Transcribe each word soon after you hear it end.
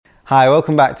Hi,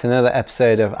 welcome back to another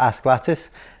episode of Ask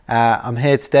Lattice. I'm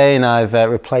here today and I've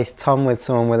replaced Tom with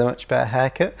someone with a much better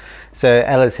haircut. So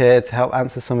Ella's here to help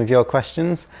answer some of your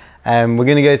questions. We're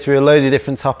going to go through a load of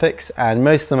different topics, and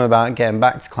most of them about getting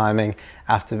back to climbing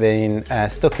after being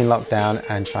stuck in lockdown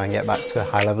and try and get back to a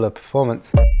high level of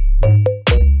performance.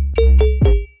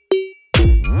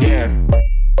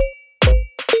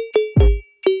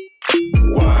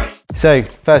 So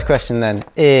first question then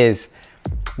is,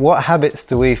 what habits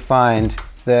do we find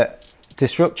that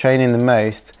disrupt training the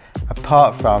most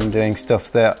apart from doing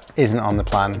stuff that isn't on the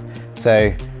plan?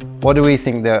 So what do we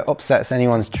think that upsets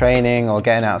anyone's training or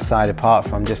getting outside apart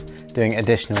from just doing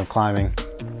additional climbing?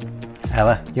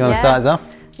 Ella, you want to start us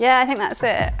off? Yeah, I think that's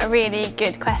a really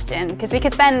good question, because we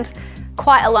could spend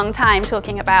quite a long time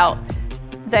talking about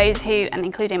those who, and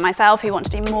including myself, who want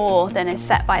to do more than is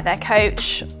set by their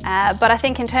coach. But I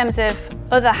think in terms of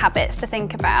other habits to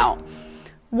think about,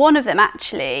 one of them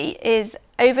actually is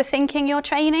overthinking your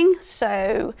training.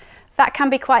 So that can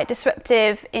be quite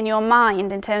disruptive in your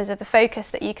mind in terms of the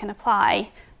focus that you can apply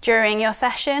during your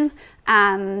session,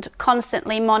 and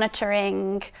constantly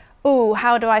monitoring, oh,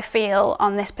 how do I feel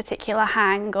on this particular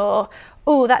hang? Or,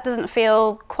 oh, that doesn't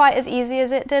feel quite as easy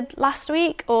as it did last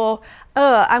week. Or,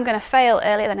 oh, I'm going to fail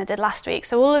earlier than I did last week.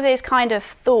 So all of these kind of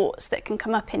thoughts that can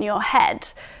come up in your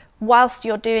head whilst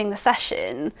you're doing the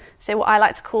session, so what I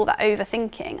like to call that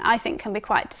overthinking, I think can be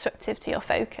quite disruptive to your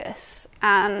focus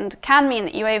and can mean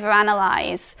that you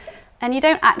overanalyze and you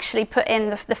don't actually put in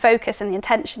the focus and the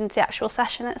intention to the actual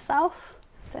session itself.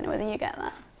 I don't know whether you get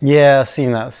that. Yeah, I've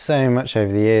seen that so much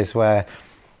over the years, where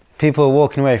people are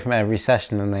walking away from every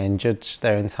session and they judge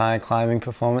their entire climbing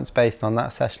performance based on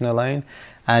that session alone.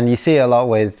 And you see it a lot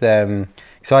with, so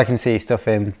I can see stuff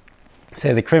in,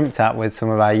 say, the Crimped app with some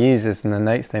of our users and the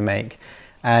notes they make,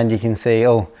 and you can see,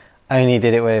 oh, I only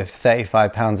did it with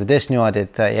 35 pounds additional, I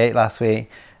did 38 last week,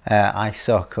 I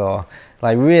suck, or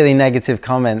like really negative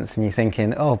comments, and you're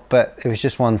thinking, oh, but it was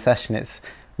just one session, it's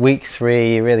week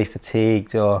 3, you're really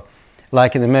fatigued, or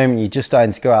like at the moment you're just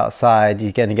starting to go outside,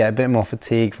 you're going to get a bit more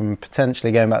fatigue from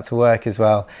potentially going back to work as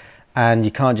well, and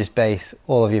you can't just base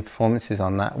all of your performances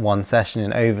on that one session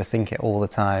and overthink it all the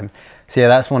time. So yeah,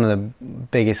 that's one of the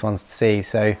biggest ones to see.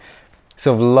 So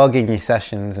sort of logging your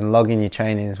sessions and logging your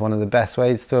training is one of the best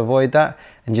ways to avoid that,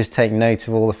 and just take note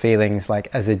of all the feelings, like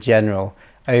as a general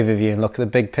overview, and look at the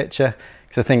big picture,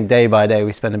 because I think day by day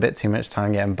we spend a bit too much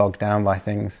time getting bogged down by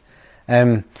things.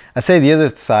 I'd say the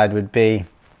other side would be,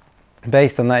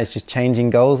 based on that, is just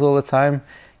changing goals all the time,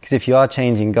 because if you are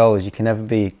changing goals, you can never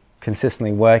be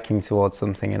consistently working towards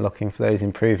something and looking for those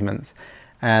improvements.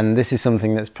 And this is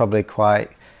something that's probably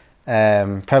quite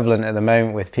prevalent at the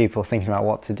moment, with people thinking about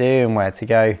what to do and where to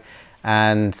go.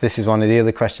 And this is one of the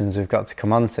other questions we've got to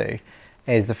come on to,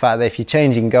 is the fact that if you're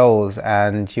changing goals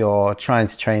and you're trying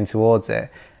to train towards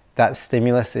it, that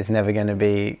stimulus is never going to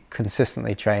be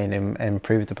consistently trained and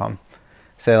improved upon.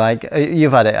 So like,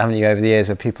 you've had it, haven't you, over the years,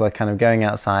 where people are kind of going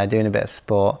outside, doing a bit of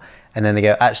sport, and then they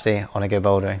go, actually, I want to go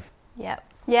bouldering.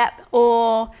 Yep.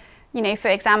 Or, you know, for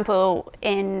example,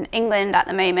 in England at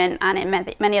the moment, and in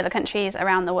many other countries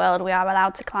around the world, we are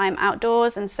allowed to climb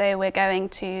outdoors, and so we're going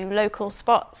to local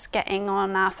spots, getting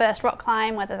on our first rock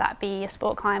climb, whether that be a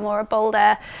sport climb or a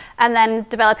boulder, and then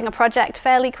developing a project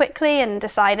fairly quickly and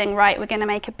deciding, right, we're going to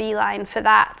make a beeline for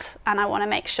that, and I want to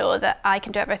make sure that I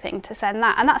can do everything to send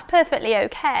that. And that's perfectly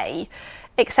okay,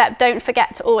 except don't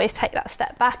forget to always take that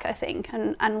step back, I think,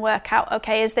 and work out,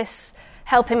 okay, is this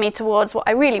helping me towards what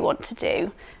I really want to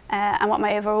do, and what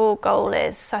my overall goal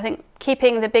is. So I think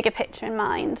keeping the bigger picture in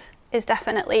mind is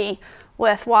definitely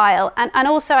worthwhile. And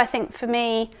also, I think for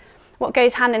me, what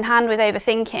goes hand in hand with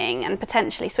overthinking and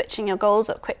potentially switching your goals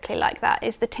up quickly like that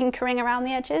is the tinkering around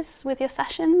the edges with your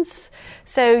sessions.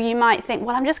 So you might think,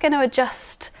 well, I'm just going to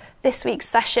adjust this week's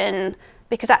session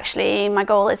because actually my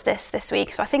goal is this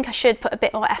week, so I think I should put a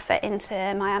bit more effort into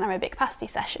my anaerobic capacity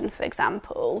session, for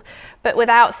example, but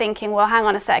without thinking, well, hang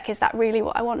on a sec, is that really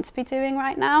what I want to be doing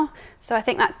right now? So I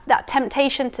think that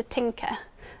temptation to tinker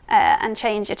and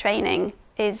change your training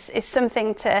is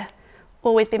something to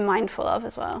always be mindful of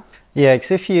as well. Yeah,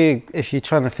 because if you're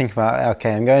trying to think about,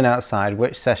 okay, I'm going outside,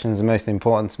 which sessions are most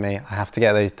important to me, I have to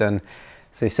get those done.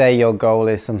 So say your goal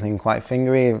is something quite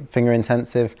finger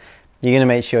intensive, you're going to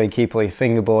make sure you keep all your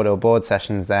fingerboard or board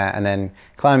sessions there, and then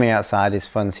climbing outside is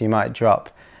fun, so you might drop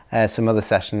some other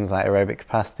sessions like aerobic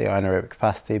capacity or anaerobic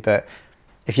capacity. But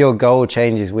if your goal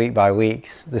changes week by week,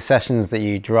 the sessions that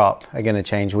you drop are going to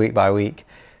change week by week.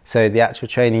 So the actual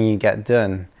training you get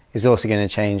done is also going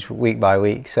to change week by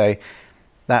week. So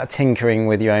that tinkering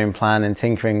with your own plan and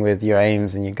tinkering with your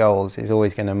aims and your goals is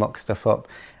always going to muck stuff up.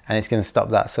 and it's going to stop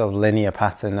that sort of linear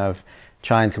pattern of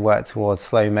trying to work towards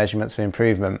slow measurements of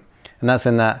improvement. And that's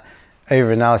when that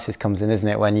over-analysis comes in, isn't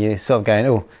it? When you're sort of going,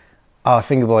 oh, I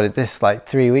fingerboarded this like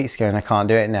 3 weeks ago and I can't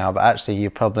do it now, but actually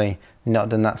you've probably not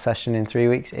done that session in 3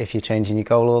 weeks if you're changing your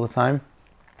goal all the time.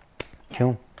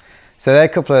 Cool. So there are a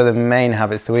couple of the main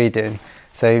habits that we do.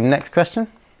 So next question.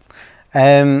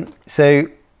 So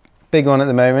big one at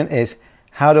the moment is,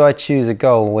 how do I choose a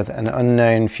goal with an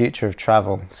unknown future of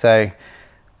travel? So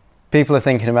people are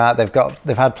thinking about,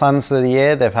 they've had plans for the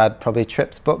year, they've had probably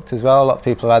trips booked as well. A lot of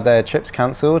people have had their trips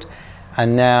cancelled,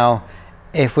 and now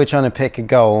if we're trying to pick a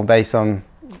goal based on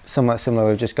somewhat similar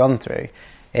we've just gone through,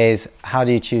 is how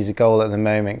do you choose a goal at the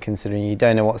moment, considering you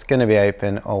don't know what's going to be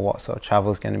open or what sort of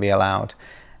travel is going to be allowed.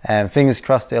 Fingers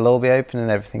crossed it'll all be open and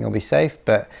everything will be safe,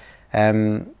 but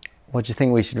what do you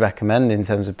think we should recommend in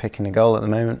terms of picking a goal at the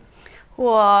moment?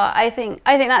 Well, I think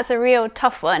that's a real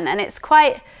tough one, and it's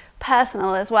quite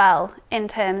personal as well in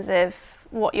terms of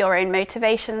what your own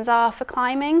motivations are for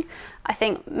climbing. I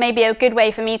think maybe a good way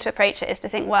for me to approach it is to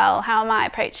think, well, how am I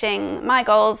approaching my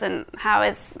goals and how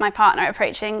is my partner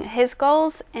approaching his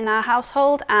goals in our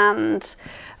household? And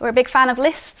we're a big fan of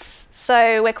lists.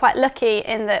 So we're quite lucky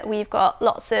in that we've got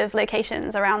lots of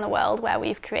locations around the world where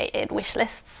we've created wish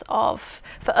lists of,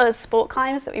 for us, sport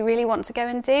climbs that we really want to go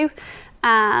and do.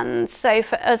 And so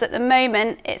for us at the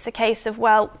moment, it's a case of,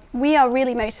 well, we are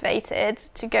really motivated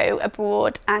to go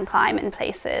abroad and climb in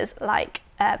places like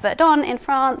Verdun in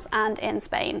France and in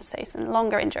Spain, so some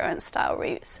longer endurance style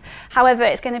routes. However,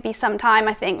 it's going to be some time,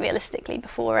 I think, realistically,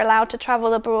 before we're allowed to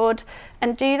travel abroad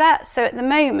and do that. So at the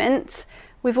moment,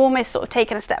 we've almost sort of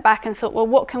taken a step back and thought, well,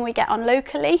 what can we get on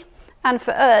locally? And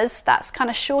for us, that's kind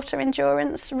of shorter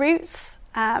endurance routes,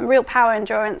 real power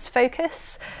endurance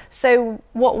focus. So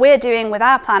what we're doing with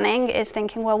our planning is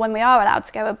thinking, well, when we are allowed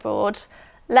to go abroad,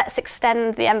 let's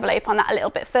extend the envelope on that a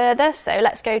little bit further. So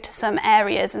let's go to some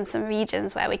areas and some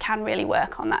regions where we can really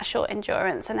work on that short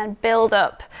endurance and then build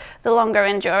up the longer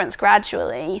endurance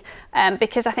gradually.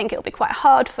 Because I think it'll be quite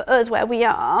hard for us where we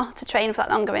are to train for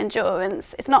that longer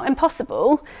endurance. It's not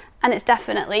impossible, and it's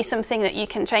definitely something that you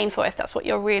can train for if that's what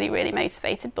you're really, really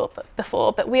motivated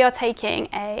before. But we are taking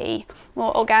a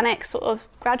more organic sort of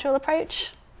gradual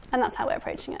approach. And that's how we're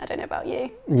approaching it. I don't know about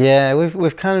you. Yeah,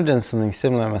 we've kind of done something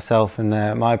similar, myself and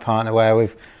my partner, where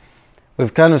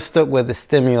we've kind of stuck with the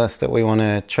stimulus that we want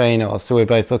to train on. So we're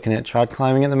both looking at trad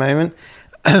climbing at the moment,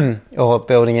 or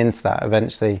building into that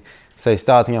eventually. So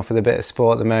starting off with a bit of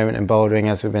sport at the moment and bouldering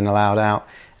as we've been allowed out,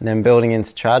 and then building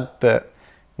into trad. But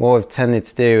what we've tended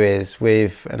to do is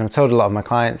and I've told a lot of my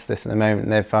clients this at the moment,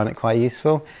 and they've found it quite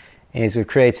useful, is we've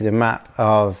created a map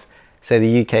of, say,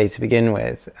 the UK to begin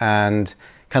with, and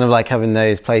kind of like having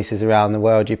those places around the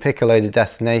world. You pick a load of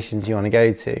destinations you want to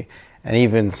go to, and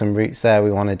even some routes there we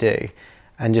want to do,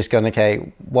 and just going,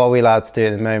 okay, what are we allowed to do at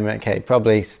the moment? Okay,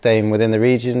 probably staying within the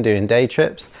region, doing day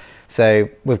trips. So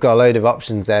we've got a load of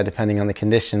options there depending on the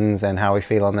conditions and how we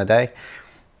feel on the day.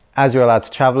 As we're allowed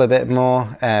to travel a bit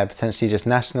more, potentially just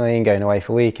nationally and going away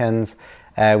for weekends,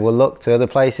 we'll look to other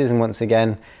places, and once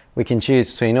again, we can choose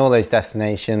between all those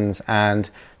destinations and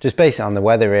just base it on the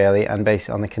weather really, and base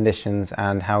it on the conditions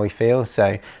and how we feel.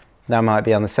 So that might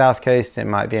be on the south coast, it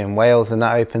might be in Wales when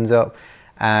that opens up,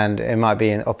 and it might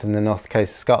be up in the north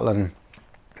coast of Scotland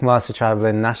whilst we're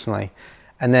travelling nationally.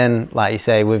 And then, like you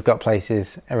say, we've got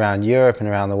places around Europe and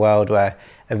around the world where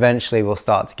eventually we'll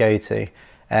start to go to.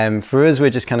 For us, we're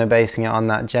just kind of basing it on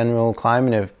that general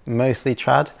climbing of mostly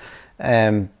trad,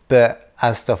 but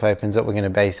as stuff opens up, we're going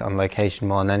to base it on location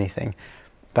more than anything.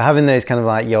 But having those kind of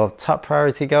like your top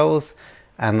priority goals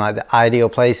and like the ideal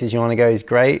places you want to go is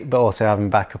great, but also having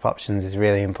backup options is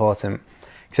really important.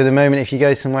 So at the moment, if you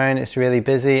go somewhere and it's really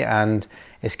busy and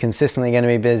it's consistently going to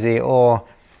be busy, or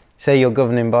say your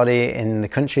governing body in the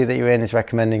country that you're in is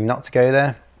recommending not to go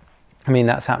there, I mean,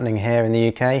 that's happening here in the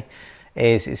UK,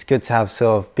 it's good to have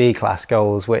sort of B-class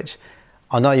goals, which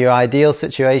are not your ideal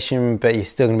situation, but you're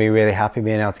still going to be really happy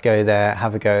being able to go there,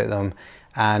 have a go at them.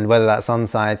 And whether that's on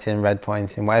site, in Red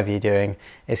Point, in whatever you're doing,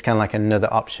 it's kind of like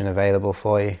another option available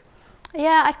for you.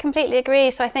 Yeah, I completely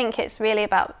agree. So I think it's really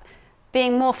about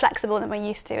being more flexible than we're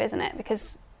used to, isn't it?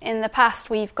 Because in the past,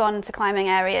 we've gone to climbing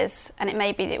areas and it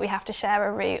may be that we have to share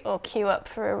a route or queue up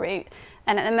for a route.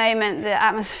 And at the moment, the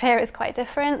atmosphere is quite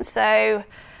different. So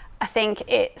I think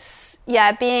it's,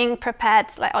 being prepared,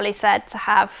 like Ollie said, to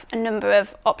have a number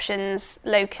of options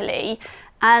locally.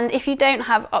 And if you don't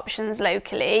have options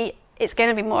locally, it's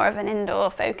going to be more of an indoor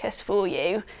focus for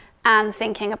you. And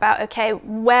thinking about, okay,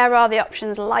 where are the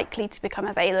options likely to become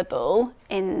available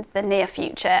in the near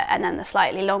future and then the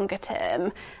slightly longer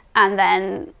term? And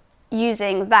then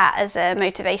using that as a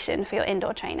motivation for your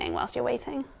indoor training whilst you're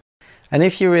waiting. And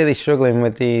if you're really struggling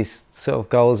with these sort of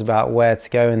goals about where to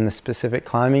go in the specific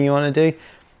climbing you want to do,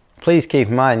 please keep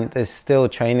in mind there's still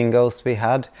training goals to be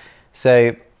had.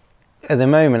 So at the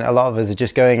moment, a lot of us are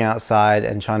just going outside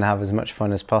and trying to have as much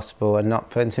fun as possible and not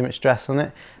putting too much stress on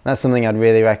it. That's something I'd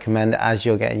really recommend as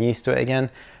you're getting used to it again.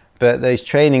 But those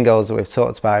training goals that we've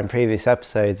talked about in previous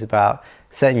episodes about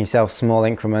setting yourself small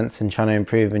increments and trying to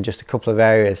improve in just a couple of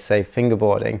areas, say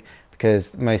fingerboarding,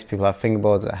 because most people have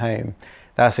fingerboards at home,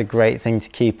 that's a great thing to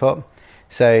keep up.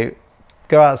 So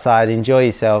go outside, enjoy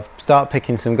yourself, start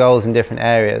picking some goals in different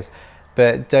areas,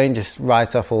 but don't just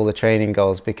write off all the training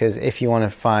goals, because if you want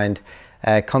to find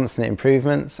constant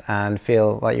improvements and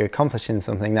feel like you're accomplishing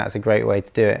something, that's a great way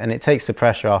to do it. And it takes the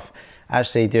pressure off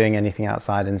actually doing anything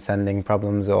outside and sending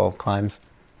problems or climbs.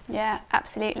 Yeah,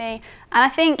 absolutely. And I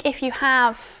think if you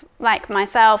have, like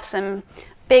myself, some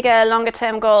bigger, longer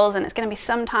term goals and it's going to be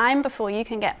some time before you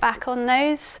can get back on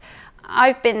those,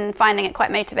 I've been finding it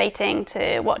quite motivating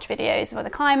to watch videos of other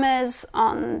climbers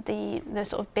on the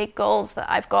sort of big goals that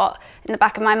I've got in the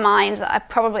back of my mind that I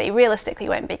probably realistically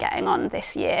won't be getting on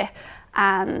this year.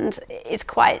 And it's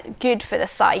quite good for the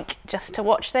psyche just to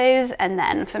watch those. And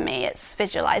then for me, it's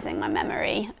visualizing my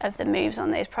memory of the moves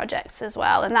on those projects as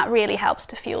well. And that really helps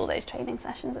to fuel those training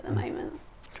sessions at the moment.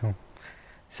 Cool.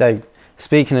 So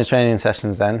speaking of training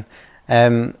sessions then,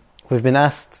 we've been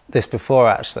asked this before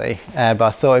actually, but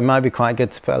I thought it might be quite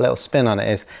good to put a little spin on it,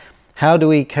 is how do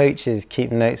we coaches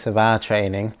keep notes of our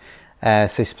training,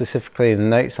 so specifically the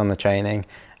notes on the training,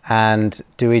 and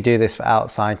do we do this for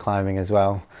outside climbing as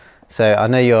well? So I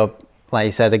know you're, like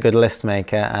you said, a good list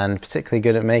maker and particularly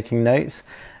good at making notes,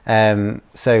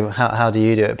 so how do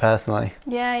you do it personally?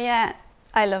 Yeah,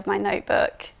 I love my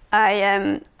notebook.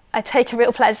 I take a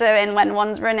real pleasure in when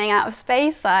one's running out of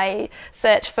space. I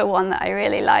search for one that I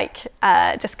really like,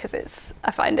 just because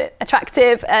I find it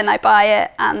attractive, and I buy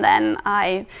it, and then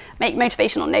I make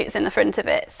motivational notes in the front of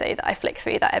it so that I flick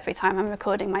through that every time I'm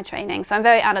recording my training. So I'm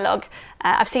very analog.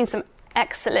 I've seen some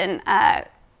excellent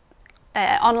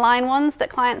online ones that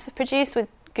clients have produced with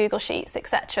Google Sheets,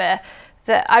 etc.,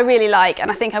 that I really like,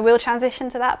 and I think I will transition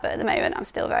to that, but at the moment I'm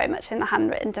still very much in the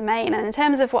handwritten domain. And in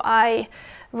terms of what I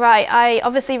write, I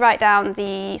obviously write down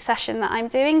the session that I'm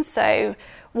doing, so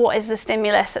what is the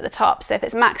stimulus at the top. So if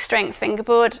it's max strength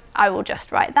fingerboard, I will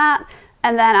just write that,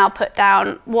 and then I'll put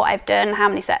down what I've done, how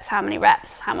many sets, how many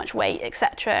reps, how much weight,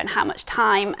 etc., and how much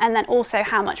time, and then also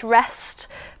how much rest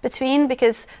between,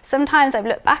 because sometimes I've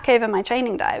looked back over my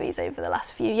training diaries over the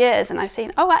last few years and I've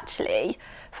seen, oh, actually,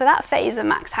 for that phase of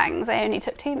max hangs, I only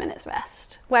took 2 minutes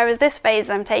rest. Whereas this phase,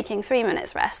 I'm taking 3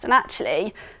 minutes rest, and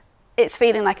actually, it's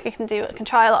feeling like I can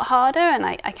try a lot harder, and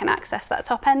I can access that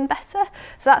top end better.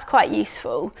 So that's quite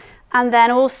useful. And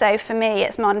then also for me,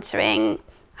 it's monitoring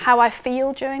how I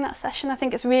feel during that session. I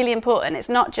think it's really important. It's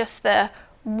not just the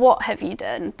what have you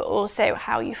done, but also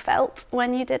how you felt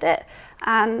when you did it.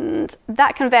 And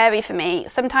that can vary for me.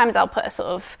 Sometimes I'll put a sort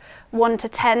of 1 to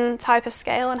 10 type of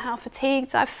scale on how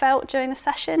fatigued I've felt during the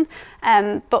session,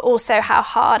 but also how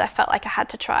hard I felt like I had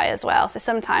to try as well. So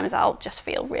sometimes I'll just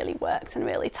feel really worked and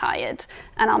really tired,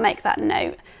 and I'll make that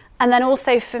note. And then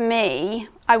also for me,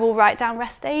 I will write down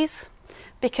rest days,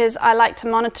 because I like to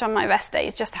monitor on my rest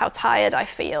days just how tired I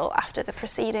feel after the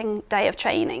preceding day of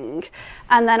training.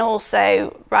 And then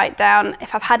also write down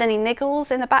if I've had any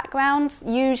niggles in the background.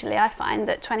 Usually I find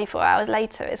that 24 hours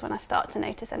later is when I start to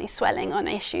notice any swelling or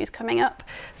any issues coming up.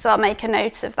 So I'll make a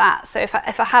note of that. So if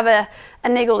I have a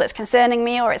niggle that's concerning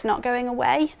me or it's not going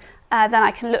away, then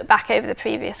I can look back over the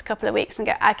previous couple of weeks and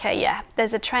go, okay, yeah,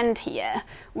 there's a trend here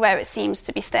where it seems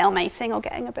to be stalemating or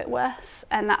getting a bit worse.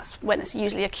 And that's when it's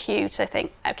usually a cue to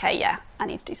think, okay, yeah, I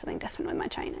need to do something different with my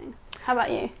training. How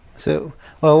about you? So,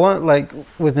 well, like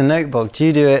with the notebook, do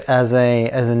you do it as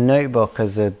a notebook,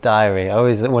 as a diary? I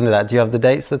always wonder that. Do you have the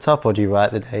dates at the top, or do you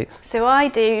write the dates? So I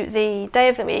do the day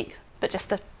of the week, but just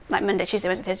like Monday, Tuesday,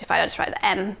 Wednesday, Thursday, Friday, I'll just write the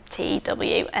M, T,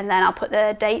 W, and then I'll put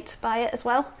the date by it as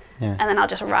well. Yeah. And then I'll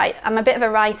just write. I'm a bit of a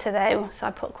writer though, so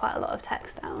I put quite a lot of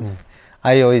text down. Yeah.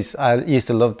 I used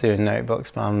to love doing notebooks,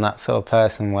 but I'm that sort of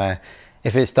person where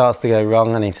if it starts to go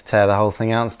wrong, I need to tear the whole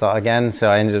thing out and start again.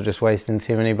 So I ended up just wasting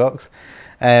too many books.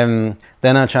 Then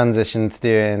I transitioned to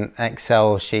doing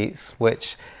Excel sheets,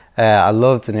 which I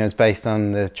loved, and it was based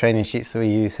on the training sheets that we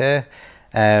use here.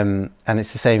 And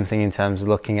it's the same thing in terms of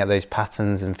looking at those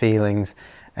patterns and feelings.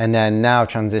 And then now I've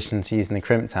transitioned to using the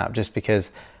Crimped app, just because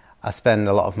I spend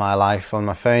a lot of my life on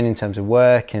my phone in terms of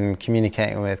work and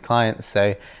communicating with clients,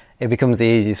 so it becomes the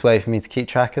easiest way for me to keep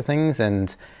track of things,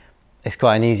 and it's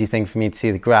quite an easy thing for me to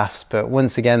see the graphs. But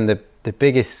once again, the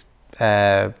biggest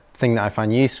thing that I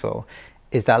find useful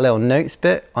is that little notes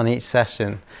bit on each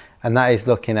session, and that is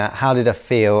looking at how did I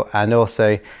feel, and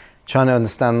also trying to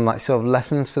understand like sort of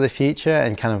lessons for the future,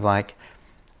 and kind of like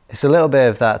it's a little bit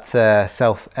of that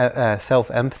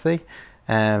self empathy,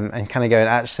 and kind of going,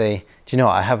 actually, do you know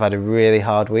what, I have had a really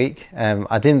hard week.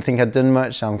 I didn't think I'd done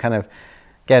much. I'm kind of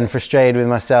getting frustrated with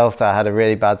myself that I had a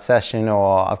really bad session,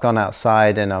 or I've gone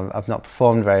outside and I've not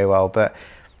performed very well. But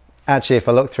actually, if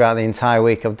I look throughout the entire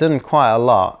week, I've done quite a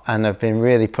lot, and I've been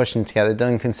really pushing to get it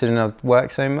done, considering I've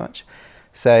worked so much.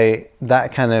 So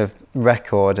that kind of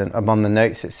record and on the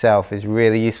notes itself is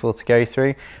really useful to go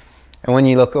through. And when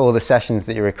you look at all the sessions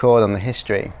that you record on the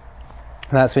history,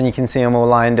 that's when you can see them all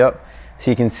lined up. So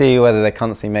you can see whether they're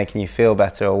constantly making you feel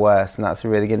better or worse, and that's a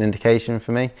really good indication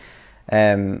for me.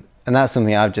 And that's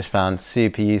something I've just found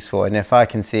super useful. And if I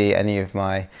can see any of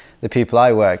the people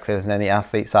I work with and any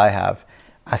athletes I have,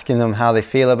 asking them how they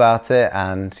feel about it,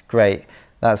 and great,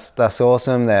 that's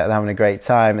awesome, they're having a great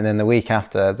time. And then the week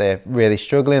after, they're really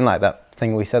struggling, like that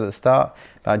thing we said at the start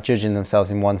about judging themselves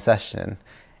in one session.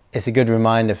 It's a good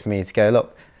reminder for me to go,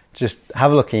 look, just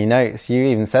have a look at your notes. You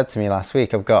even said to me last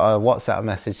week, I've got a WhatsApp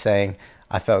message saying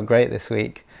I felt great this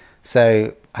week.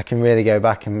 So I can really go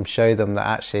back and show them that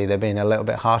actually they're being a little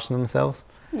bit harsh on themselves.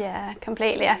 Yeah,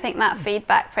 completely. I think that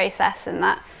feedback process and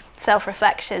that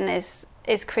self-reflection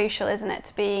is crucial, isn't it,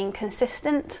 to being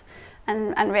consistent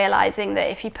and realising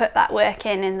that if you put that work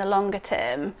in the longer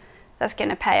term, that's going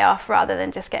to pay off, rather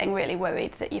than just getting really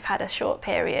worried that you've had a short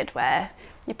period where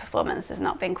your performance has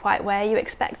not been quite where you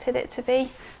expected it to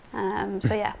be.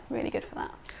 So yeah, really good for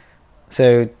that.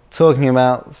 So talking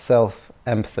about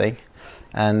self-empathy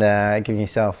and giving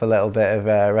yourself a little bit of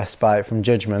a respite from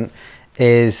judgment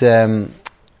is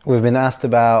we've been asked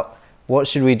about what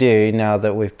should we do now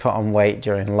that we've put on weight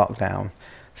during lockdown.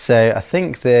 So I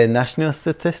think the national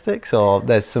statistics, or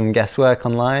there's some guesswork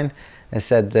online, has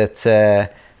said that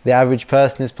the average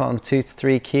person has put on 2 to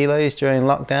 3 kilos during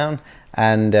lockdown.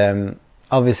 And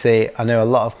obviously I know a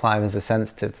lot of climbers are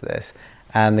sensitive to this.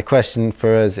 And the question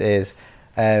for us is,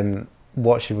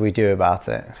 what should we do about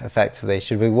it effectively?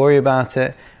 Should we worry about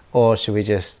it, or should we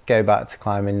just go back to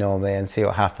climbing normally and see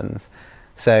what happens?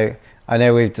 So I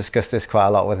know we've discussed this quite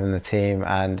a lot within the team,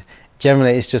 and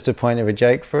generally it's just a point of a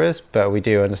joke for us, but we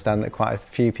do understand that quite a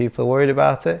few people are worried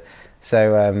about it.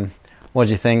 So what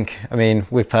do you think? I mean,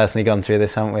 we've personally gone through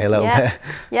this, haven't we, a little bit?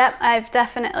 Yep, I've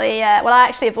definitely, well, I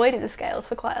actually avoided the scales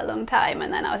for quite a long time,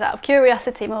 and then I was out of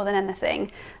curiosity more than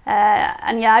anything.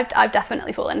 And yeah, I've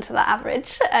definitely fallen into that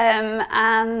average.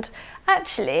 And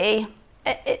actually,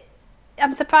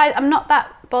 I'm surprised, I'm not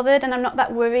that bothered and I'm not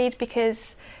that worried,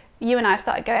 because you and I have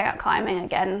started going out climbing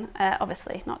again,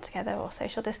 obviously not together or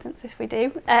social distance if we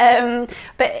do.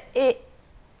 But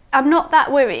I'm not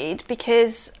that worried,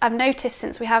 because I've noticed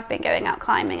since we have been going out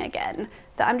climbing again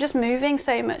that I'm just moving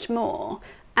so much more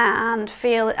and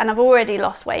I've already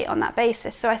lost weight on that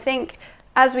basis. So I think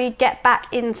as we get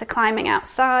back into climbing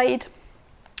outside,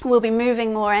 we'll be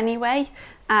moving more anyway,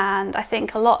 and I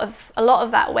think a lot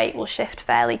of that weight will shift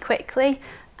fairly quickly.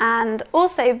 And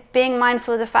also being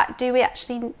mindful of the fact, do we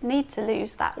actually need to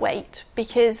lose that weight?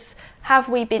 Because have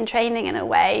we been training in a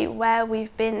way where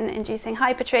we've been inducing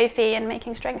hypertrophy and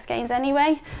making strength gains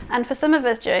anyway? And for some of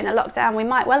us during the lockdown, we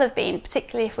might well have been,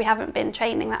 particularly if we haven't been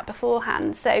training that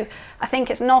beforehand. So I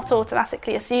think it's not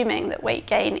automatically assuming that weight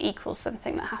gain equals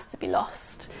something that has to be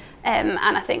lost. And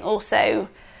I think also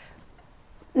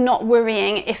not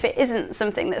worrying if it isn't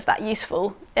something that's that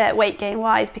useful weight gain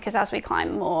wise, because as we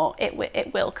climb more,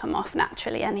 it will come off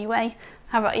naturally anyway.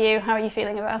 How about you? How are you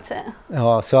feeling about it?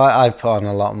 Oh, so I put on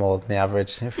a lot more than the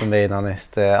average, if I'm being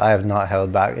honest. I have not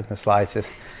held back in the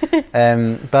slightest.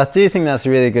 But I do think that's a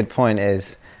really good point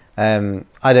is,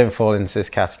 I don't fall into this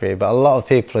category, but a lot of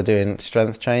people are doing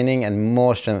strength training and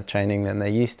more strength training than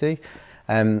they used to.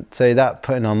 So that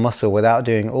putting on muscle without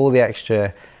doing all the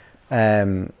extra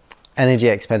energy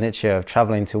expenditure of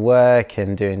traveling to work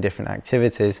and doing different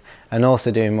activities, and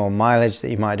also doing more mileage that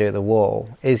you might do at the wall,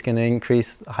 is going to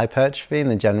increase hypertrophy in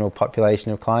the general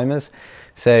population of climbers.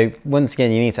 So once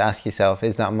again, you need to ask yourself,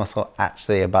 is that muscle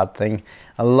actually a bad thing?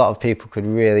 A lot of people could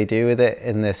really do with it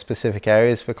in the specific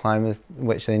areas for climbers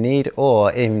which they need,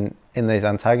 or in those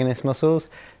antagonist muscles,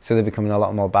 so they're becoming a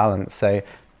lot more balanced. So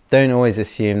don't always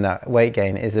assume that weight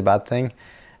gain is a bad thing.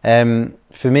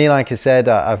 For me, like I said,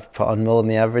 I've put on more than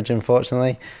the average,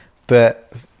 unfortunately,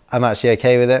 but I'm actually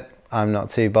okay with it. I'm not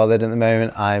too bothered at the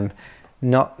moment. I'm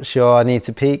not sure I need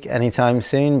to peak anytime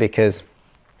soon, because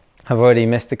I've already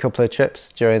missed a couple of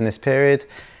trips during this period.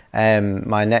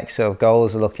 My next sort of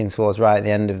goals are looking towards right at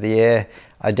the end of the year.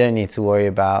 I don't need to worry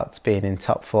about being in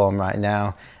top form right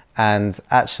now. And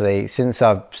actually, since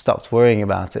I've stopped worrying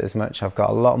about it as much, I've got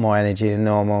a lot more energy than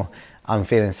normal. I'm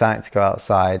feeling psyched to go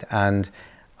outside, and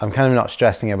I'm kind of not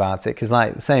stressing about it, because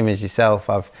like the same as yourself,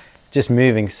 I've just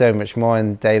moving so much more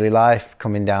in daily life,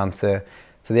 coming down to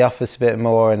the office a bit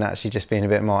more and actually just being a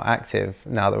bit more active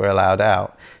now that we're allowed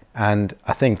out. And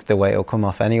I think the weight will come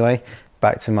off anyway,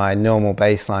 back to my normal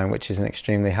baseline, which is an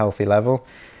extremely healthy level.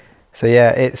 So yeah,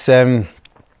 it's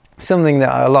something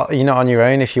that you're not on your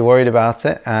own if you're worried about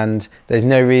it, and there's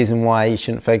no reason why you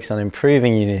shouldn't focus on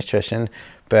improving your nutrition,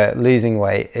 but losing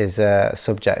weight is a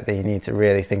subject that you need to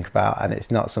really think about, and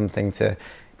it's not something to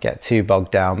get too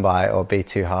bogged down by or be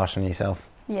too harsh on yourself.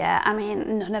 Yeah, I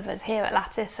mean, none of us here at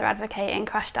Lattice are advocating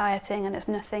crash dieting, and it's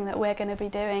nothing that we're going to be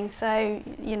doing. So,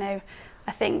 you know,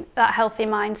 I think that healthy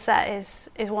mindset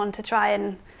is one to try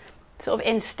and sort of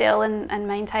instill and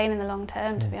maintain in the long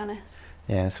term, to be honest.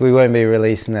 Yeah, so we won't be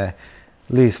releasing a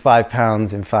lose 5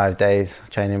 pounds in 5 days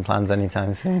training plans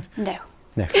anytime soon. No.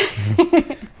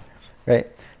 Great.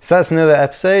 So that's another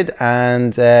episode,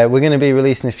 and we're going to be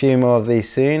releasing a few more of these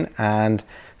soon, and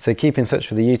so keep in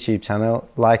touch with the YouTube channel,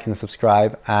 like and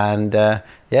subscribe, and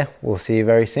yeah, we'll see you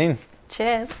very soon.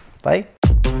 Cheers. Bye.